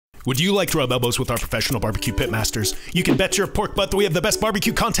Would you like to rub elbows with our professional barbecue pitmasters? You can bet your pork butt that we have the best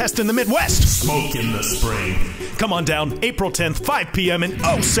barbecue contest in the Midwest. Smoke in the spring. Come on down, April 10th, 5 p.m. in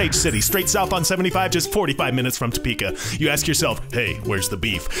Osage City, straight south on 75, just 45 minutes from Topeka. You ask yourself, hey, where's the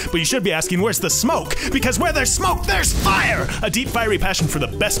beef? But you should be asking, where's the smoke? Because where there's smoke, there's fire! A deep, fiery passion for the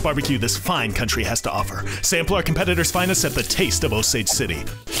best barbecue this fine country has to offer. Sample our competitors' finest at the Taste of Osage City.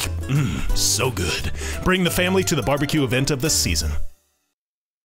 So good. Bring the family to the barbecue event of the season.